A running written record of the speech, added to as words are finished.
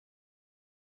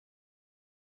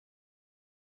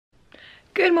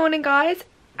Good morning, guys.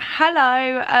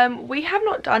 Hello. We have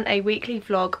not done a weekly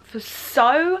vlog for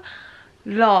so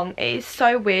long. It is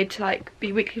so weird to like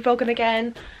be weekly vlogging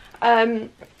again. But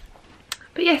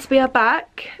yes, we are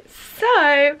back.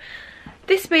 So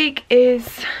this week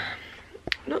is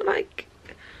not like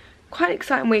quite an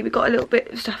exciting week. We've got a little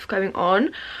bit of stuff going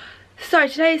on. So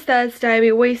today is Thursday.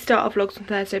 We always start our vlogs on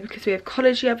Thursday because we have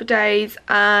college the other days,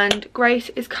 and Grace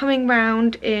is coming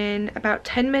round in about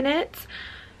 10 minutes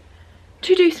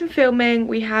to do some filming.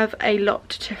 We have a lot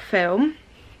to film,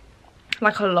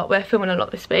 like a lot. We're filming a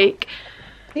lot this week.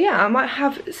 Yeah, I might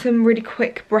have some really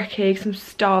quick brekkie, some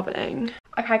starveling.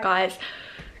 Okay guys,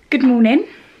 good morning.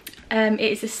 It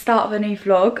is the start of a new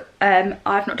vlog.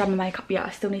 I've not done my makeup yet. I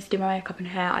still need to do my makeup and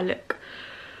hair. I look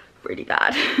really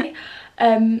bad.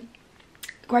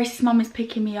 Grace's mum is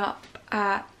picking me up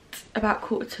at about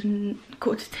quarter to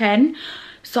 10.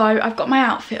 So I've got my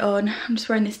outfit on. I'm just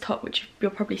wearing this top, which you're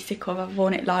probably sick of. I've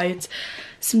worn it loads.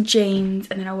 Some jeans,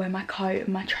 and then I'll wear my coat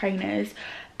and my trainers.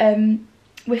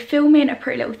 We're filming a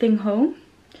Pretty Little Thing haul,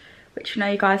 which I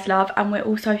know you guys love, and we're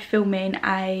also filming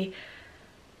we're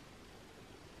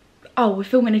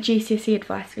filming a GCSE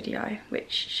advice video,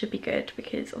 which should be good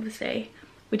because obviously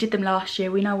we did them last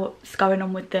year. We know what's going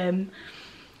on with them.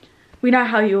 We know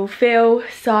how you all feel.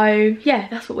 So yeah,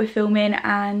 that's what we're filming,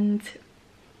 and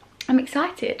I'm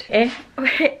excited. We've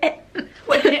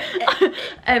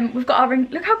got our ring.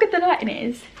 Look how good the lighting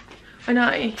is. I know.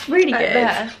 It's really good.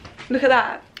 There. Look at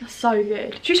that. That's so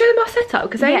good. Should we show them our setup?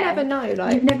 Because they never know.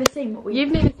 Like, you've never seen what we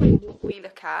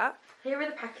look at. Here are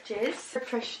the packages.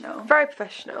 Professional. Very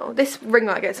professional. This ring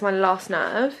light gets my last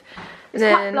nerve. It's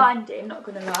quite blinding, not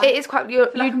gonna lie. It is quite. You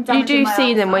do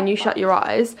see them when you shut your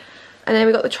eyes. And then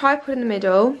we've got the tripod in the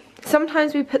middle.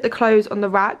 Sometimes we put the clothes on the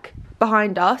rack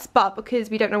behind us, but because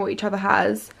we don't know what each other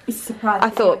has, it's a surprise. I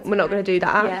thought we're not going to do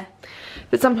that. Yeah.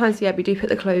 But sometimes, yeah, we do put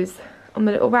the clothes on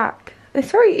the little rack.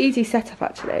 It's very easy setup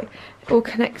actually. All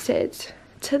connected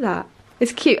to that.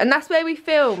 It's cute, and that's where we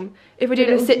film if we're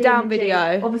doing a sit-down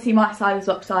video. Obviously, my side is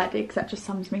lopsided because that just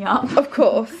sums me up. Of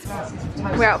course.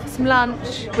 We're out for some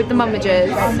lunch with the mummagers.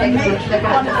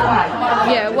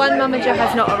 Yeah, one mummager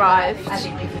has not arrived.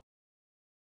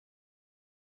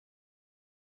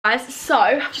 Guys, so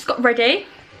I've just got ready.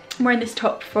 I'm wearing this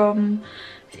top from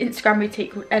this Instagram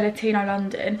boutique called Latino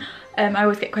London. I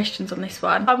always get questions on this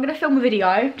one. I'm going to film a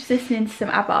video just listening to some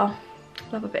ABBA.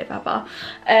 Love a bit of ABBA.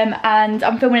 And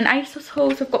I'm filming an ASOS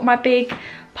haul, so I've got my big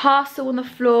parcel on the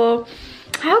floor.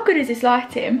 How good is this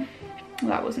lighting?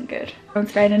 Well, that wasn't good. I'm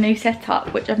today in a new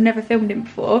setup, which I've never filmed in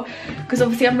before, because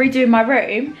obviously I'm redoing my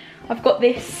room. I've got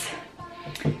this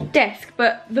desk,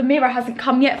 but the mirror hasn't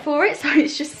come yet for it, so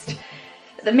it's just,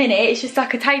 at the minute, it's just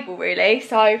like a table really.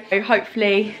 So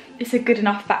hopefully it's a good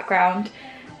enough background.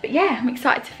 But yeah, I'm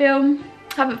excited to film.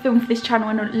 I haven't filmed for this channel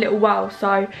in a little while,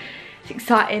 so it's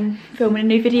exciting filming a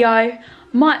new video.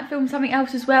 Might film something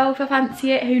else as well if I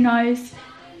fancy it, who knows.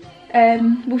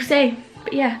 We'll see.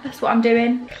 But yeah, that's what I'm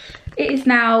doing. It is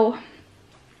now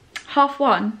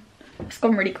 1:30. It's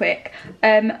gone really quick.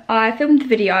 I filmed the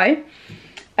video,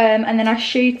 and then I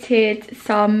shooted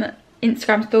some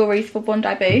Instagram stories for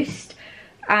Bondi Boost,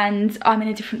 and I'm in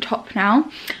a different top now.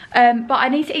 But I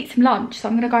need to eat some lunch, so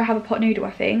I'm gonna go have a pot noodle,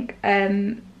 I think.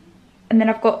 And then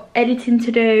I've got editing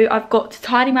to do. I've got to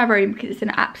tidy my room because it's in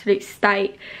an absolute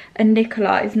state, and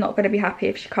Nicola is not going to be happy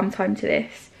if she comes home to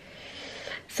this.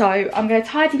 So I'm going to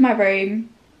tidy my room,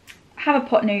 have a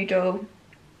pot noodle.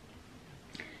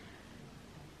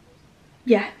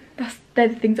 Yeah, they're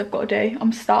the things I've got to do.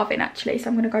 I'm starving actually, so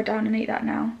I'm going to go down and eat that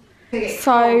now.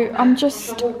 So I'm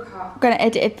just going to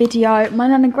edit a video. My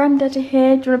nan and granddad are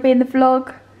here. Do you want to be in the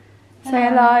vlog? Say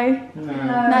hello. Hello.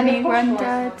 Nanny and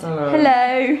granddad. Hello.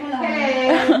 Hello.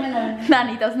 Hello.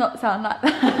 Nanny does not sound like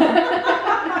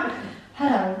that.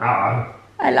 Hello.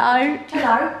 Hello.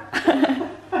 Hello.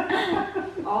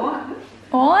 Alright.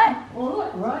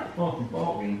 Alright, right.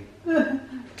 Barking.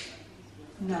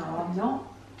 No, I'm not.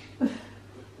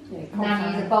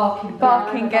 Nanny's a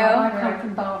barking girl. I come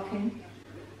from barking.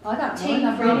 I don't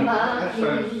know.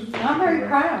 I'm very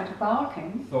proud of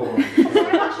barking.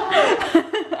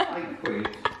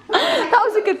 That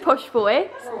was a good posh voice.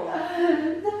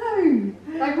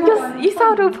 No. You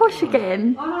sound all posh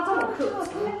again.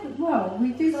 Well, we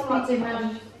do speak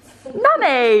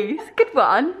Nanny, it's a good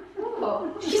one.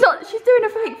 She's doing a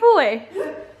fake voice.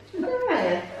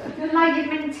 Yeah. Lady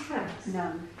intense. No.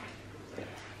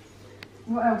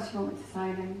 What else do you want me to say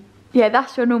then? Yeah,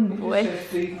 that's your normal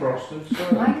voice. I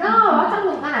know, I don't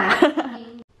want that.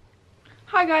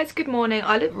 Hi guys, good morning.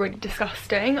 I look really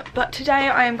disgusting, but today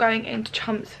I am going into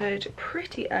Chelmsford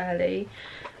pretty early.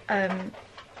 I'm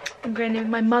going in with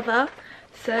my mother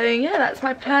So yeah, that's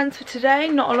my plans for today.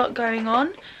 Not a lot going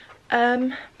on,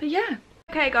 but yeah.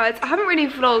 Okay guys, I haven't really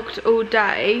vlogged all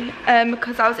day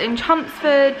because I was in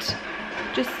Chelmsford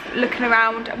just looking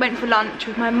around. I went for lunch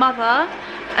with my mother,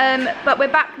 but we're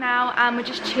back now and we're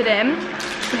just chilling.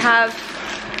 We have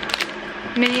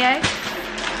mini eggs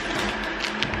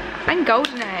and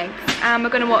golden eggs, and we're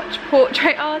going to watch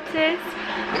Portrait Artist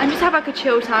and just have like a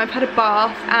chill time. I've had a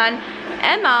bath, and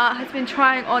Emma has been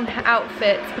trying on her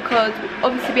outfits because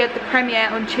obviously we had the premiere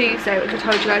on Tuesday, which I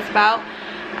told you guys about,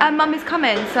 and Mum is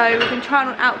coming, so we've been trying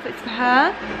on outfits for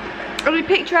her. Have we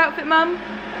picked her outfit, Mum?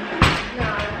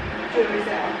 No,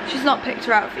 she's not picked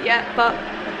her outfit yet, but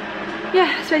yeah,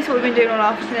 that's basically what we've been doing all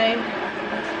afternoon.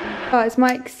 Guys,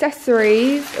 my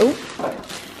accessories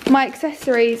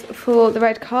for the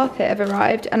red carpet have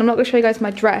arrived, and I'm not going to show you guys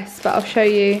my dress, but I'll show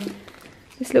you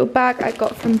this little bag I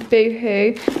got from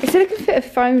Boohoo. It said it could fit a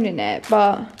phone in it,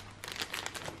 but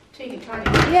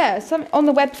yeah, on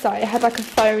the website it had like a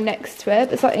phone next to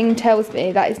it, but something tells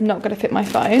me that is not going to fit my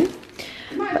phone.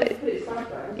 But,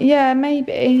 yeah,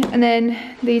 maybe. And then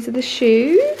these are the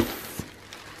shoes.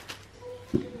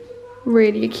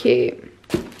 Really cute.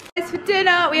 For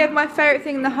dinner we have my favourite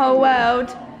thing in the whole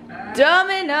world,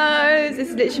 Domino's. This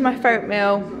is literally my favourite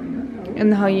meal in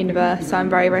the whole universe, so I'm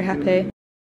very, very happy.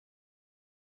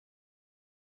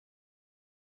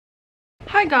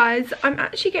 Hi guys, I'm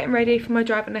actually getting ready for my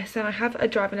driving lesson. I have a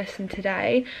driving lesson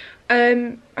today.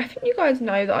 I think you guys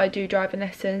know that I do driving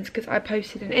lessons because I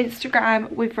posted an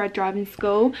Instagram with Red Driving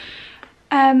School.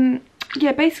 Yeah,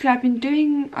 basically I've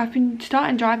been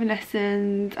starting driving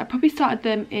lessons. I probably started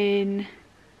them in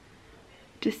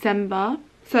December,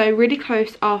 so really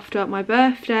close after my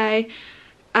birthday.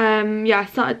 Yeah, I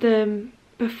started them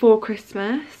before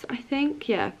Christmas, I think.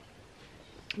 Yeah,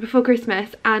 before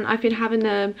Christmas, and I've been having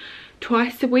them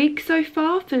twice a week so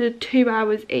far for 2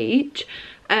 hours each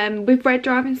with Red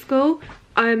Driving School.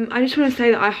 I just want to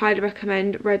say that I highly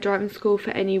recommend Red Driving School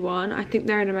for anyone. I think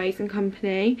they're an amazing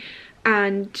company,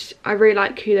 and I really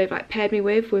like who they've like paired me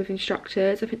with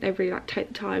instructors. I think they really like take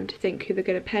the time to think who they're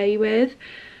going to pair you with.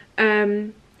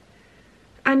 And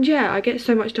yeah, I get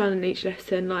so much done in each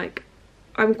lesson. Like,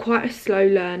 I'm quite a slow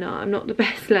learner. I'm not the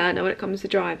best learner when it comes to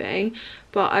driving,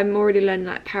 but I'm already learning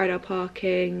like parallel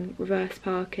parking, reverse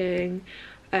parking,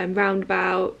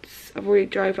 roundabouts. I've already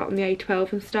drove like on the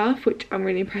A12 and stuff, which I'm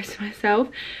really impressed with myself.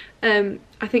 I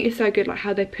think it's so good like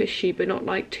how they push you but not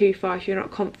like too far if you're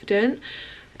not confident.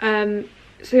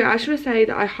 So yeah, I just want to say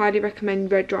that I highly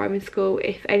recommend Red Driving School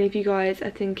if any of you guys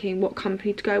are thinking what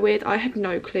company to go with. I had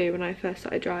no clue when I first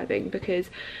started driving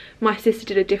because my sister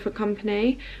did a different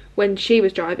company when she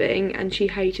was driving and she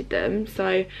hated them,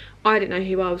 so I didn't know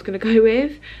who I was going to go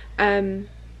with.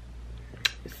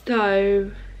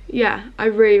 So yeah, I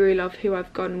really love who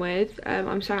I've gone with.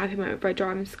 I'm so happy I went with Red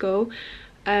Driving School.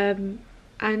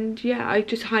 And yeah, I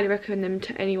just highly recommend them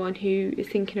to anyone who is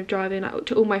thinking of driving. Like,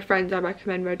 to all my friends I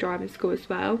recommend Red Driving School as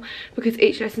well, because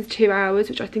each lesson's 2 hours,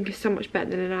 which I think is so much better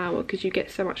than an hour because you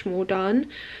get so much more done.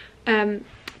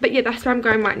 But yeah, that's where I'm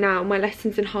going right now. My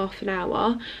lesson's in half an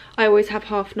hour. I always have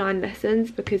 9:30 lessons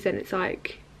because then it's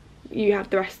like you have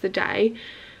the rest of the day.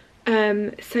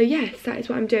 So yes, that is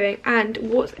what I'm doing. And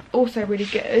what's also really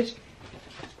good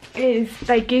is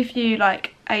they give you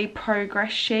like a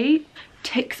progress sheet,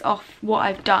 ticks off what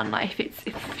I've done, like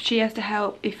if she has to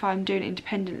help, if I'm doing it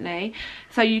independently,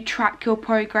 so you track your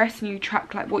progress and you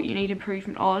track like what you need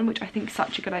improvement on, which I think is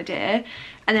such a good idea.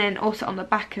 And then also on the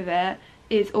back of it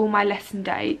is all my lesson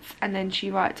dates, and then she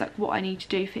writes like what I need to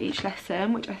do for each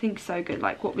lesson, which I think is so good,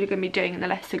 like what we're going to be doing in the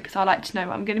lesson, because I like to know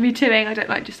what I'm going to be doing. I don't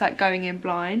like just like going in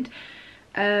blind.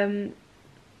 So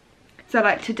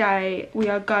like today we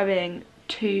are going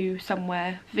to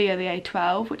somewhere via the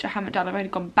A12, which I haven't done. I've only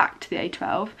gone back to the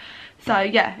A12. So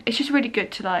yeah, it's just really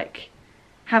good to like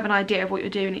have an idea of what you're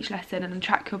doing each lesson and then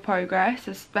track your progress,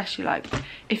 especially like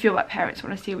if your parents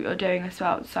want to see what you're doing as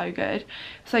well. It's so good.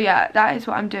 So yeah, that is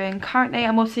what I'm doing currently.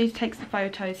 I'm also need to take some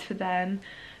photos for them.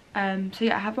 So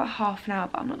yeah, I have about half an hour,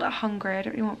 but I'm not that hungry. I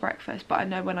don't really want breakfast, but I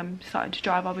know when I'm starting to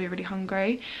drive I'll be really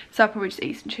hungry, so I'll probably just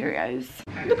eat some Cheerios.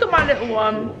 Look at my little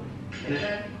one.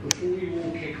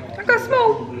 I got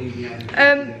small.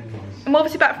 I'm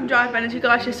obviously back from driving, and as you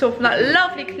guys just saw from that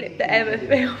lovely clip that Emma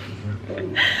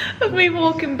filmed of me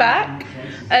walking back.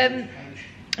 I'm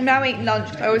now eating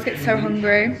lunch. I always get so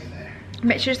hungry. I'm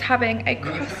literally just having a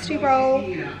crusty roll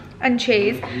and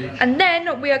cheese, and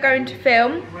then we are going to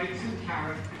film,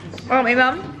 aren't we,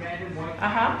 Mum?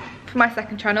 For my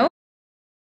second channel.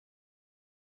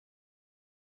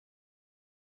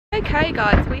 Okay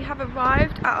guys, we have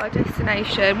arrived at our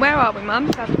destination. Where are we,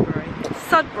 Mum? Sudbury.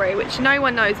 Sudbury, which no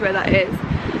one knows where that is.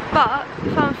 But,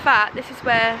 fun fact, this is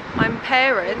where my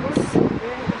parents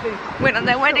went on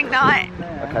their wedding night,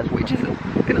 which is an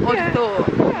odd thought.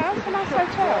 Yeah, it's a nice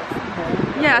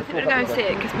hotel. Yeah, I think we're going to go see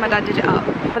it because my dad did it up.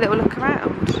 A little look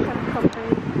around.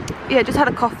 Yeah, just had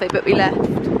a coffee, but we left.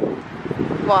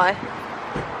 Why?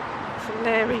 Some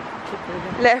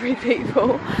Larry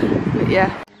people. But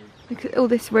yeah. Look at all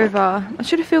this river. I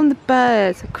should have filmed the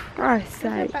birds, for Christ's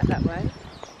sake. Back that way.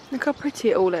 Look how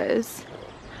pretty it all is.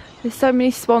 There's so many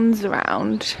swans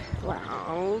around.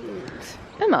 Wow.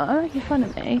 Emma, making fun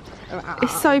of me. Wow.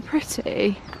 It's so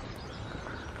pretty.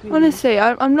 Honestly,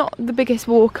 I'm not the biggest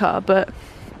walker, but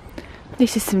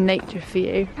this is some nature for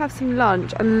you. Have some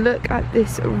lunch and look at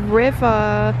this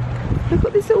river. Look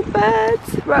at these little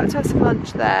birds. We're about to have some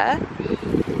lunch there.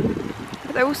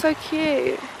 But they're all so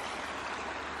cute.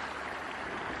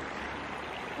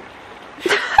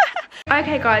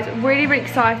 Okay guys, really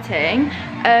exciting.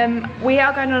 We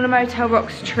are going on a Motel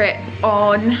Rocks trip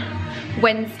on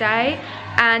Wednesday,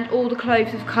 and all the clothes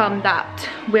have come that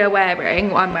we're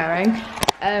wearing, what I'm wearing.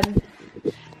 And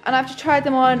I've just tried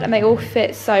them on and they all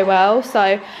fit so well,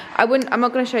 so I'm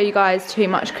not going to show you guys too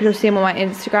much because you'll see them on my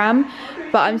Instagram,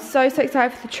 but I'm so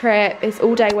excited for the trip. It's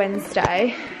all day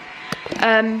Wednesday.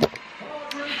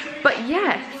 But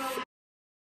yes,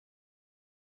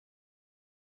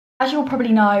 as you'll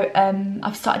probably know,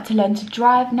 I've started to learn to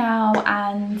drive now,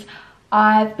 and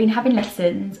I've been having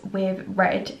lessons with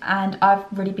Red and I've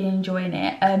really been enjoying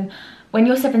it. When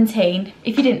you're 17,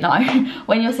 if you didn't know,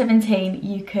 when you're 17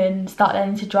 you can start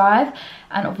learning to drive,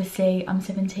 and obviously I'm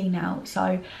 17 now,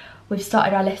 so we've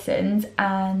started our lessons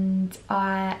and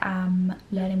I am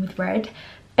learning with Red.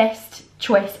 Best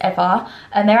choice ever,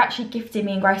 and they're actually gifting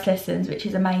me and Grace lessons, which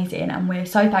is amazing, and we're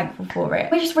so thankful for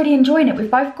it. We're just really enjoying it.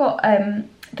 We've both got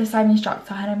the same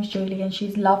instructor. Her name is Julie and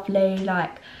she's lovely.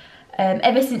 Like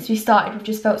ever since we started we've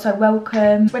just felt so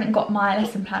welcome. Went and got my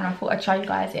lesson plan and I thought I'd show you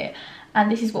guys it,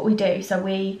 and this is what we do. So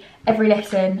we, every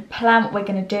lesson, plan what we're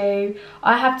going to do.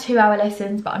 I have 2-hour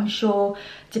lessons, but I'm sure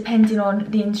depending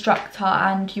on the instructor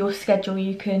and your schedule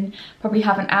you can probably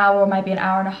have an hour or maybe an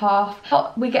hour and a half.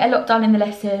 We get a lot done in the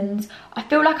lessons. I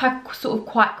feel like I sort of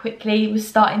quite quickly was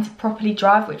starting to properly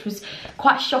drive, which was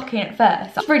quite shocking at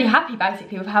first. I'm really happy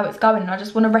basically with how it's going, and I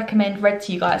just want to recommend Red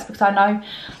to you guys because I know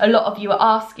a lot of you are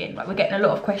asking, like we're getting a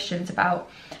lot of questions about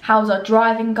how's our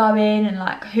driving going and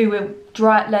like who we're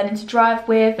learning to drive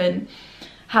with and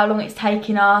how long it's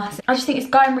taking us. I just think it's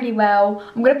going really well.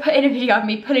 I'm going to put in a video of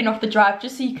me pulling off the drive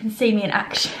just so you can see me in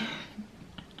action.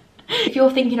 If you're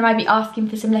thinking of maybe asking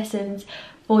for some lessons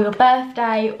for your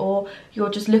birthday, or you're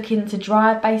just looking to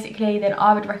drive basically, then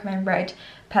I would recommend Red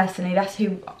personally. That's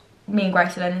who me and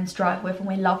Grace are learning to drive with and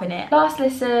we're loving it. Last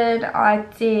lesson I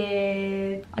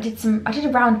did a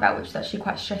roundabout, which was actually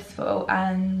quite stressful,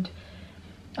 and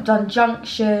I've done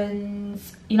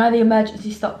junctions, you know, the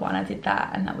emergency stop one. I did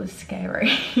that and that was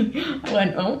scary. I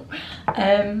went, oh.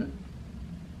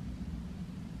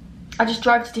 I just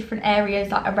drove to different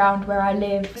areas like around where I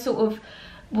live. Sort of,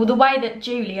 well, the way that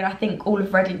Julie and I think all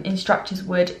of Red instructors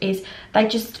would is they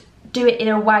just do it in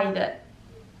a way that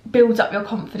builds up your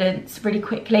confidence really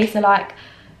quickly. So like,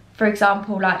 for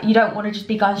example, like you don't want to just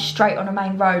be going straight on a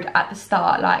main road at the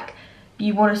start. Like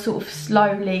you want to sort of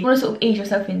slowly, ease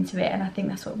yourself into it, and I think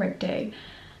that's what Red do.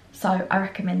 So I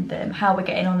recommend them, how we're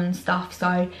getting on and stuff.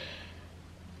 So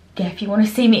yeah, if you want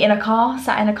to see me in a car,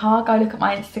 sat in a car, go look at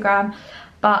my Instagram.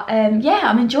 But yeah,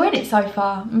 I'm enjoying it so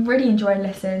far. I'm really enjoying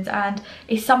lessons, and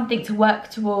it's something to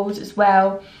work towards as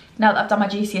well. Now that I've done my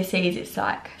GCSEs, it's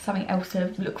like something else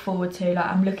to look forward to. Like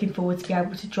I'm looking forward to be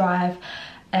able to drive.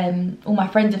 All my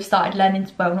friends have started learning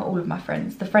to, well, not all of my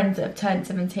friends, the friends that have turned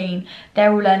 17,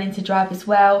 they're all learning to drive as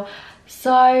well.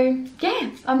 So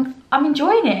yeah, I'm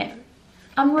enjoying it.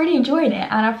 I'm really enjoying it,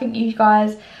 and I think you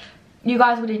guys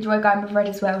would enjoy going with Red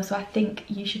as well, so I think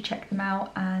you should check them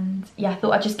out. And yeah, I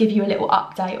thought I'd just give you a little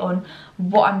update on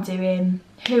what I'm doing,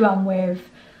 who I'm with,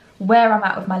 where I'm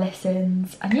at with my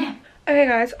lessons, and yeah. Okay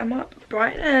guys, I'm up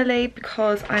bright and early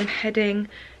because I'm heading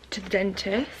to the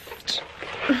dentist,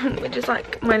 which is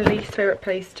like my least favourite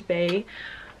place to be.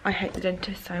 I hate the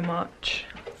dentist so much,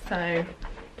 so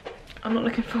I'm not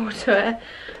looking forward to it.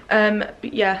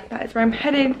 But yeah, that is where I'm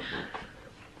heading.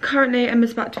 Currently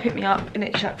Emma's about to pick me up in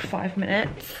it's like 5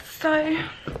 minutes, so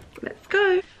let's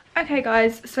go. Okay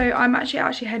guys, so I'm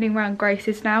actually heading around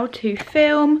Grace's now to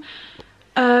film.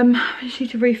 I just need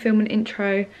to refilm an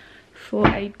intro for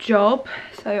a job,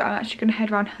 so I'm actually going to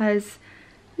head around hers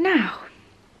now.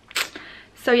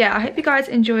 So yeah, I hope you guys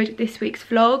enjoyed this week's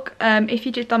vlog. If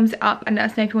you just thumbs it up and let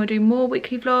us know if you want to do more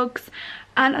weekly vlogs,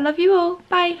 and I love you all.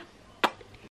 Bye.